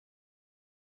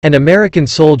An American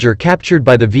soldier captured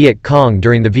by the Viet Cong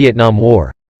during the Vietnam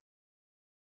War.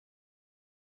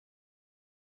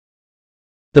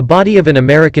 The body of an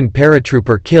American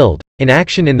paratrooper killed, in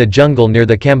action in the jungle near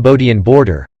the Cambodian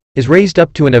border, is raised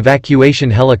up to an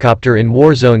evacuation helicopter in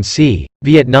War Zone C,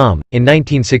 Vietnam, in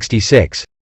 1966.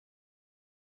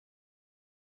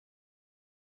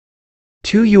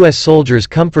 2 U.S. soldiers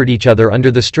comfort each other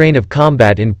under the strain of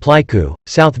combat in Pleiku,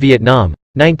 South Vietnam,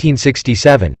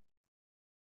 1967.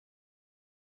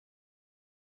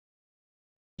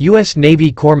 U.S.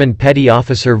 Navy Corpsman Petty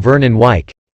Officer Vernon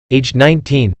Wike, aged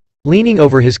 19, leaning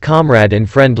over his comrade and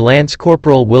friend Lance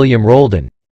Corporal William Roldan,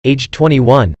 aged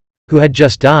 21, who had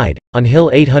just died, on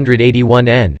Hill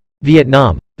 881N,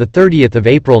 Vietnam, 30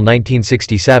 April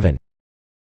 1967.